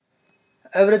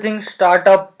Everything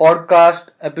Startup Podcast,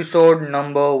 episode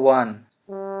number 1.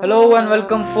 Hello and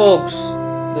welcome, folks.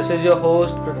 This is your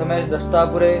host Prathamesh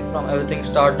Dastapure from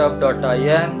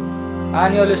everythingstartup.in,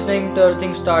 and you're listening to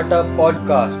Everything Startup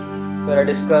Podcast, where I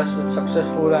discuss with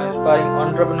successful and inspiring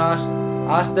entrepreneurs,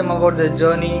 ask them about their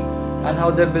journey and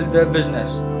how they build their business.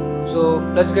 So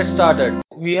let's get started.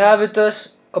 We have with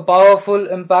us a powerful,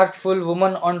 impactful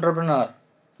woman entrepreneur,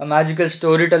 a magical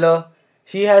storyteller.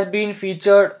 She has been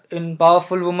featured in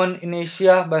Powerful Woman in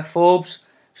Asia by Forbes.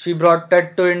 She brought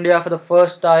TED to India for the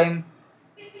first time.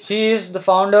 She is the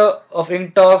founder of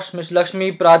Ink Talks, Miss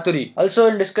Lakshmi Praturi. Also,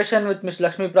 in discussion with Miss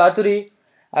Lakshmi Praturi,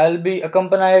 I'll be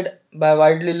accompanied by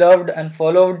widely loved and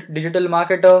followed digital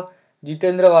marketer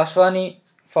Jitendra Vaswani,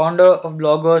 founder of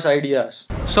Bloggers Ideas.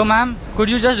 So, ma'am, could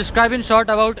you just describe in short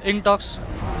about Ink Talks?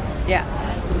 Yeah.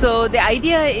 So the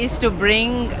idea is to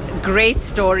bring great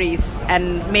stories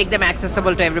and make them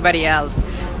accessible to everybody else.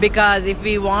 Because if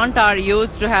we want our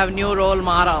youth to have new role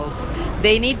models,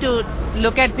 they need to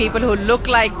look at people who look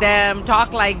like them,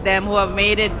 talk like them, who have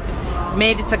made it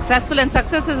successful. And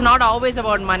success is not always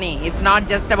about money. It's not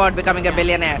just about becoming a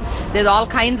billionaire. There's all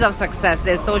kinds of success.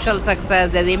 There's social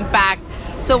success, there's impact.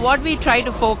 So what we try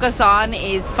to focus on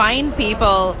is find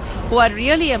people who are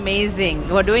really amazing,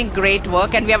 who are doing great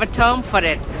work, and we have a term for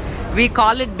it. We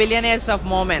call it billionaires of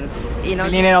moments.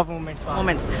 Billionaire of moments.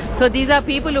 Moments. So these are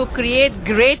people who create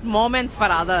great moments for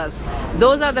others.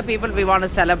 Those are the people we want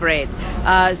to celebrate.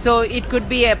 So it could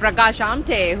be a Prakash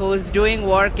Amte who's doing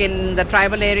work in the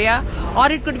tribal area,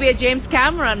 or it could be a James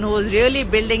Cameron who's really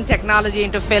building technology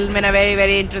into film in a very,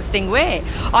 very interesting way.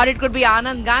 Or it could be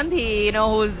Anand Gandhi,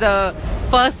 who's the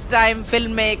first-time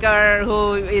filmmaker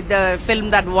who the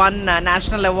film that won a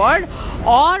national award.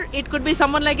 Or it could be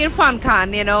someone like Irfan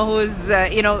Khan, who's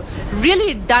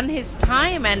really done his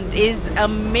time and is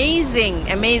amazing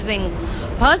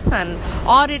person.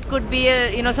 Or it could be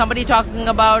somebody talking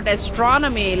about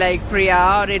astronomy like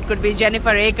Priya, or it could be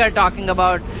Jennifer Aker talking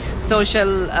about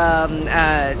social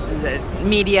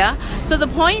media. So the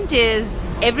point is,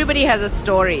 everybody has a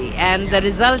story, and the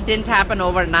result didn't happen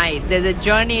overnight. There's a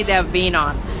journey they have been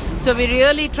on. So we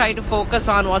really try to focus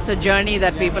on what's a journey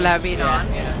that people have been on,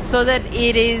 so that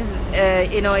it is,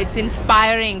 it's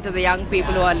inspiring to the young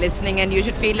people who are listening, and you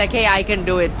should feel like, hey, I can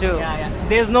do it too.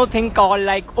 There's no thing called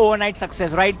like overnight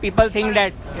success, right? People think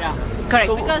that.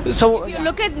 Correct. Because if you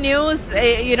look at news,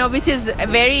 which is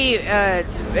very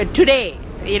today.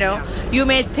 You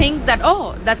may think that,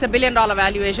 that's a $1 billion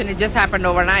valuation, it just happened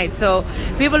overnight. So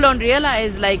people don't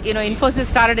realize, Infosys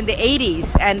started in the 80s,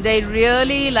 and they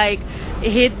really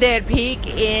hit their peak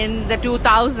in the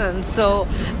 2000s. So,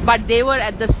 but they were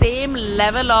at the same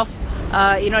level of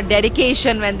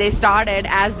dedication when they started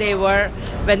as they were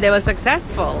when they were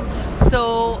successful.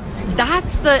 So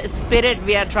that's the spirit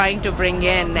we are trying to bring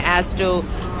in, as to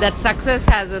that success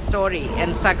has a story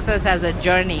and success has a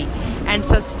journey, and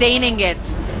sustaining it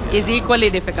is equally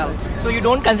difficult. So you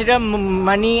don't consider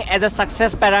money as a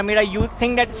success parameter. You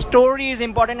think that story is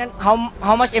important, and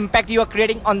how much impact you are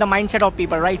creating on the mindset of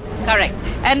people, right? Correct.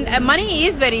 And money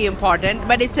is very important,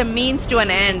 but it's a means to an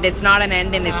end. It's not an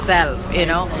end in itself,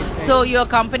 So your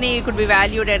company could be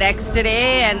valued at X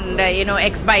today, and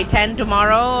X by 10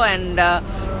 tomorrow, and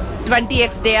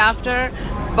 20X day after,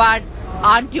 but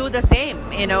aren't you the same?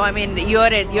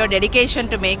 Your dedication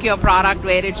to make your product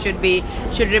where it should be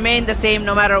should remain the same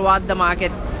no matter what the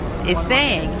market is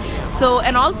saying. So,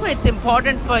 and also it's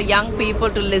important for young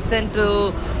people to listen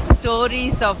to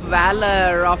stories of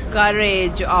valor, of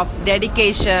courage, of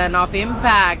dedication, of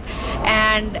impact.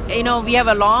 And, we have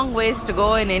a long ways to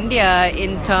go in India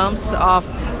in terms of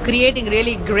creating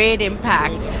really great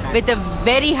impact with a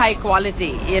very high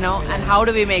quality, and how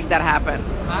do we make that happen?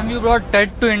 Ma'am, you brought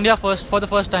TED to India for the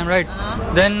first time, right?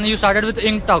 Then you started with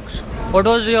Ink Talks. What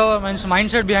was your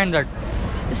mindset behind that?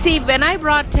 See, when I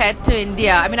brought TED to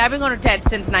India, I've been going to TED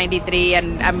since '93,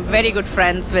 and I'm very good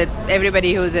friends with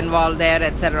everybody who's involved there,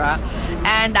 etc.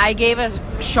 And I gave a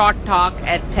short talk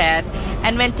at TED,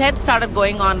 and when TED started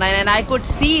going online, and I could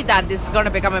see that this is going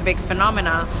to become a big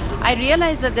phenomena, I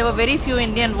realized that there were very few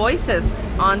Indian voices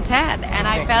on TED, and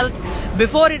I felt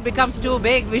before it becomes too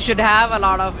big, we should have a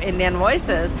lot of Indian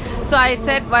voices. So I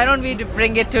said, why don't we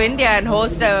bring it to India and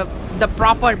host the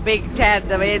proper big TED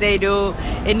the way they do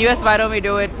in US? Why don't we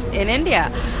do it in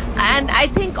India? And I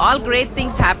think all great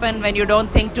things happen when you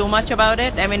don't think too much about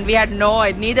it. We had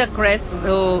neither Chris,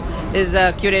 who is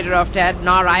the curator of TED,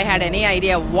 nor I had any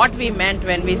idea what we meant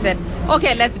when we said,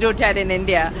 okay, let's do TED in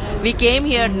India. We came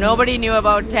here, nobody knew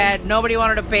about TED, nobody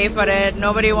wanted to pay for it,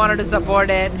 nobody wanted to support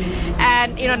it.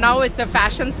 And now it's a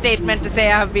fashion statement to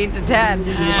say I have been to TED.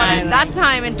 But at that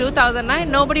time in 2009,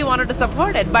 nobody wanted to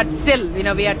support it. But still,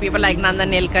 we had people like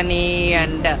Nandan Nilekani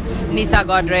and Nisa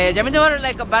Godrej. I mean, there were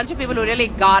like a bunch of people who really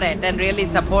got it and really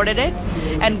supported it.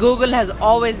 And Google has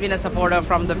always been a supporter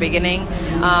from the beginning.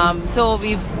 So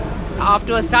we've off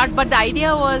to a start. But the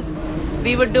idea was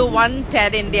we would do one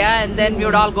TED India and then we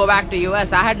would all go back to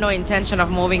US. I had no intention of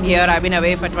moving here. I've been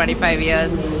away for 25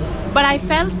 years. But I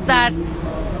felt that,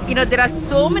 there are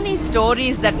so many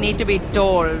stories that need to be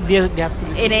told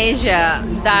in Asia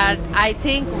that I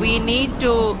think we need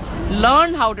to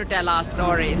learn how to tell our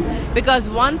stories. Because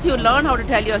once you learn how to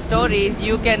tell your stories,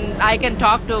 I can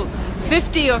talk to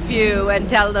 50 of you and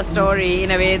tell the story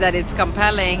in a way that it's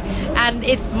compelling, and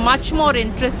it's much more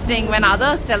interesting when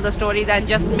others tell the story than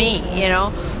just me,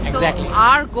 Exactly. So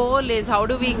our goal is how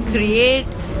do we create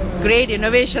great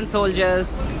innovation soldiers,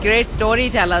 great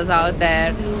storytellers out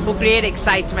there who create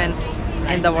excitement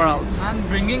in the world. And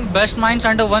bringing best minds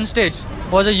under one stage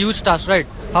was a huge task, right?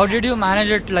 How did you manage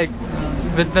it,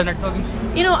 with the networking?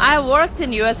 I worked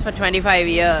in US for 25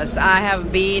 years. I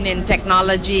have been in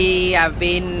technology. I've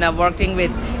been working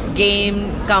with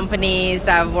game companies.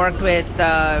 I've worked with,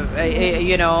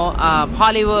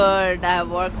 Hollywood. I've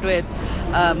worked with,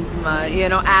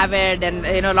 Avid and,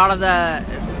 a lot of the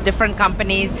different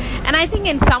companies. And I think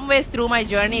in some ways through my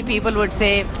journey, people would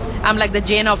say, I'm like the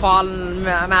Jane of all,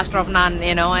 master of none,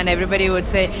 and everybody would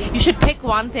say, you should pick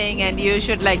one thing and you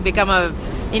should become a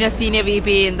senior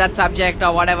VP in that subject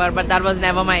or whatever, but that was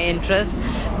never my interest.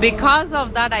 Because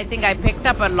of that, I think I picked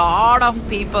up a lot of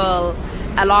people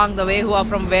along the way who are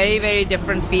from very, very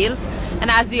different fields. And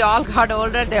as we all got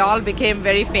older, they all became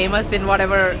very famous in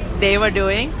whatever they were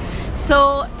doing.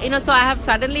 So, so I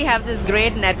suddenly have this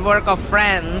great network of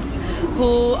friends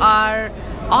who are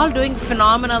all doing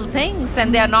phenomenal things,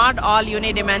 and they are not all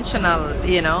unidimensional,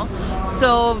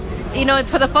 So,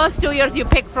 for the first 2 years you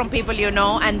pick from people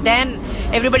and then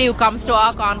everybody who comes to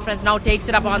our conference now takes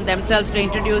it upon themselves to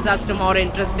introduce us to more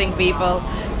interesting people.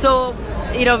 So,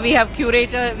 we are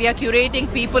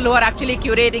curating people who are actually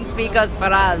curating speakers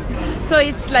for us. So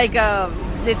it's like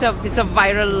it's a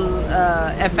viral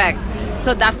effect.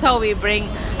 So that's how we bring,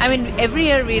 every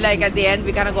year we at the end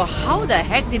we kind of go, how the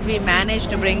heck did we manage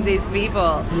to bring these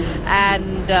people?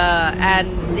 And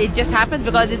it just happens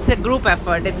because it's a group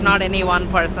effort. It's not any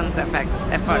one person's effort.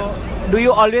 So, do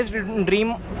you always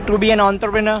dream to be an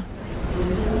entrepreneur?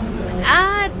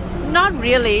 Not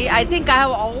really. I think I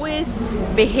have always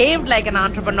behaved like an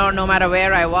entrepreneur no matter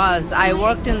where I was. I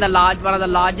worked in one of the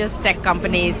largest tech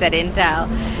companies at Intel,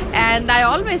 and I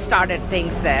always started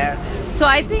things there. So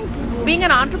I think being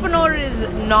an entrepreneur is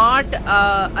not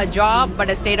a job but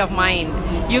a state of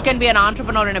mind. You can be an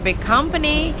entrepreneur in a big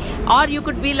company, or you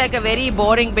could be like a very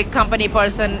boring big company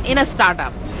person in a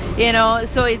startup.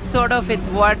 So it's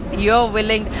what you're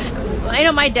willing.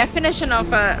 My definition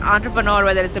of an entrepreneur,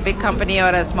 whether it's a big company or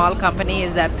a small company,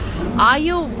 is that are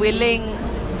you willing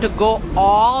to go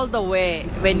all the way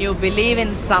when you believe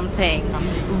in something,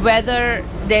 whether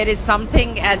there is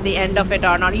something at the end of it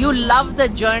or not. You love the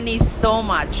journey so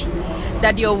much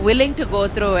that you're willing to go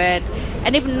through it,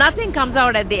 and if nothing comes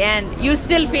out at the end, you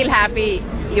still feel happy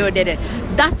you did it.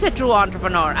 That's a true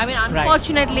entrepreneur.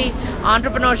 Unfortunately,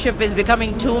 entrepreneurship is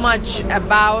becoming too much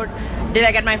about, did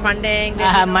I get my funding?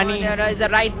 Did money? Is the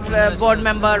right board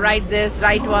member, right this,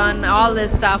 right one, all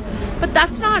this stuff. But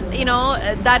that's not,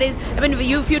 that is,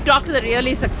 if you talk to the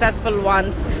really successful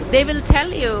ones, they will tell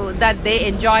you that they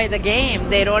enjoy the game,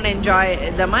 they don't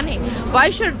enjoy the money. Why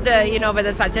should,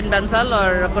 whether Sachin Bansal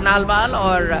or Kunal Bal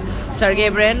or Sergey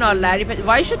Brin or Larry Page,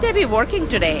 why should they be working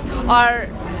today? Or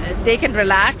they can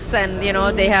relax and,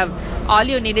 they have, all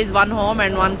you need is one home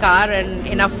and one car and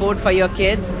enough food for your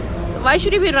kids. Why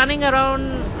should you be running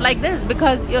around like this?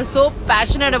 Because you're so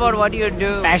passionate about what you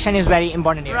do. Passion is very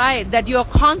important here. Right, that you're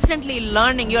constantly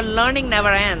learning. Your learning never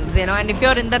ends, and if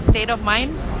you're in that state of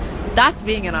mind, that's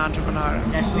being an entrepreneur.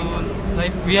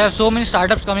 We have so many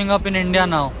startups coming up in India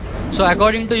now. So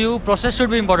according to you, process should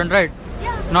be important, right?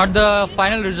 Yeah. Not the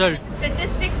final result.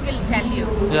 Statistics will tell you,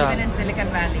 Yeah. even in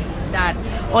Silicon Valley, that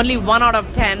only 1 out of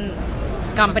 10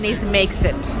 companies makes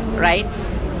it, right?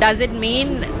 Does it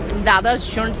mean the others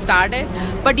shouldn't start it?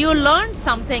 But you learn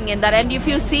something in that. And if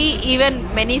you see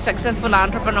even many successful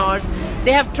entrepreneurs,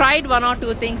 they have tried 1 or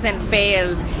 2 things and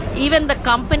failed. Even the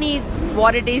company,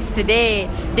 what it is today,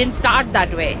 didn't start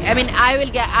that way. I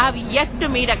have yet to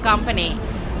meet a company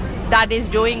that is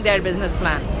doing their business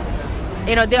plan.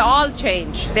 They all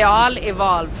change, they all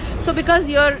evolve. So because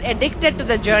you're addicted to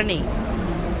the journey,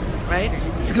 right?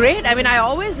 It's great. I mean, I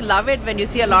always love it when you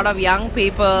see a lot of young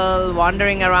people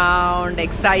wandering around,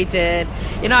 excited.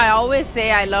 I always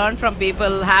say I learn from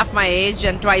people half my age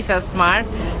and twice as smart.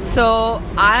 So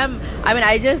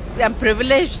I just am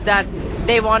privileged that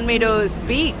they want me to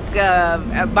speak,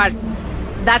 but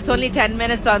that's only 10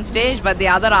 minutes on stage, but the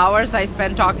other hours I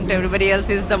spend talking to everybody else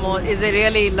is a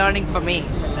really learning for me.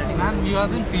 Ma'am, you have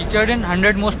been featured in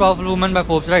 100 Most Powerful Women by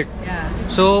Forbes, right? Yeah.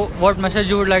 So, what message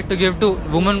you would like to give to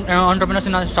women entrepreneurs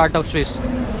in our startup space?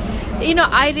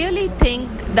 I really think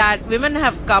that women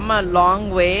have come a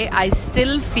long way. I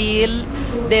still feel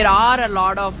there are a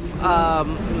lot of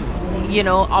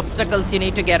obstacles you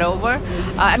need to get over.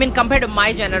 Compared to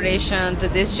my generation to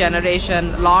this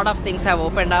generation, a lot of things have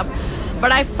opened up.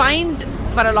 But I find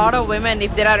for a lot of women,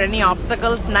 if there are any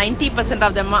obstacles, 90%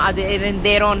 of them are in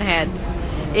their own heads.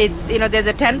 It's, there's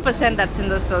a 10% that's in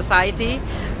the society.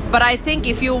 But I think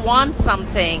if you want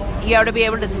something, you have to be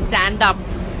able to stand up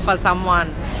for someone.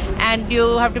 And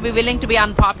you have to be willing to be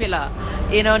unpopular.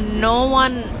 No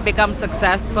one becomes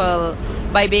successful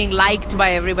by being liked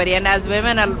by everybody. And as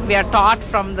women, we are taught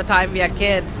from the time we are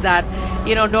kids that,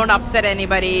 don't upset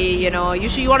anybody. You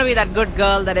want to be that good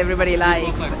girl that everybody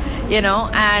likes.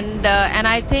 And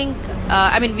I think,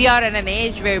 we are in an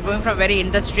age where we're going from a very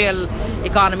industrial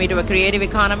economy to a creative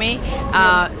economy.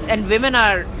 And women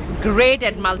are great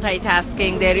at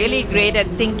multitasking. They're really great at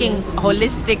thinking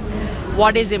holistic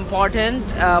what is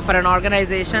important for an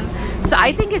organization. So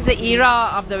I think it's the era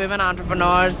of the women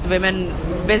entrepreneurs, women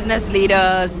business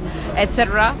leaders,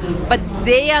 etc. But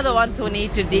they are the ones who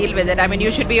need to deal with it.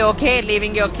 You should be okay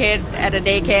leaving your kid at a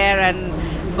daycare and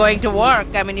going to work.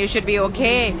 You should be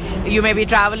okay. You may be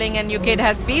traveling and your kid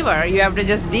has fever. You have to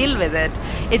just deal with it.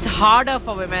 It's harder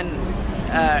for women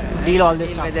deal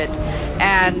with it,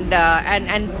 and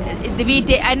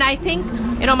I think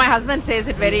my husband says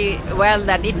it very well,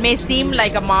 that it may seem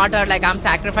like a martyr, like I'm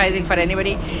sacrificing for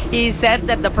anybody. He said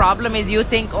that the problem is you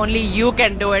think only you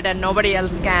can do it and nobody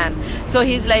else can. So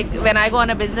he's like, when I go on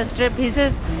a business trip, he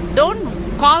says,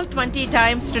 don't call 20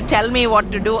 times to tell me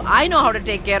what to do. I know how to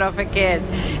take care of a kid.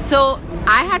 So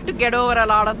I had to get over a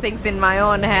lot of things in my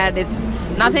own head. It's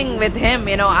nothing with him.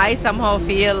 I somehow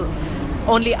feel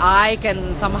only I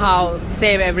can somehow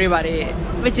save everybody,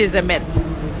 which is a myth.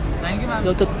 Thank you, ma'am.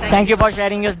 Thank you for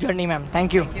sharing your journey, ma'am.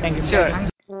 Thank you. Sure.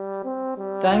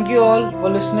 Thank you all for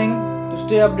listening. To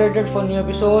stay updated for new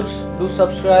episodes, do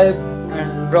subscribe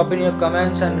and drop in your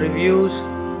comments and reviews.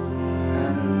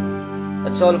 And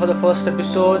that's all for the first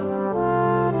episode.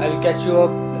 I'll catch you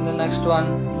up in the next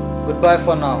one. Goodbye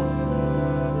for now.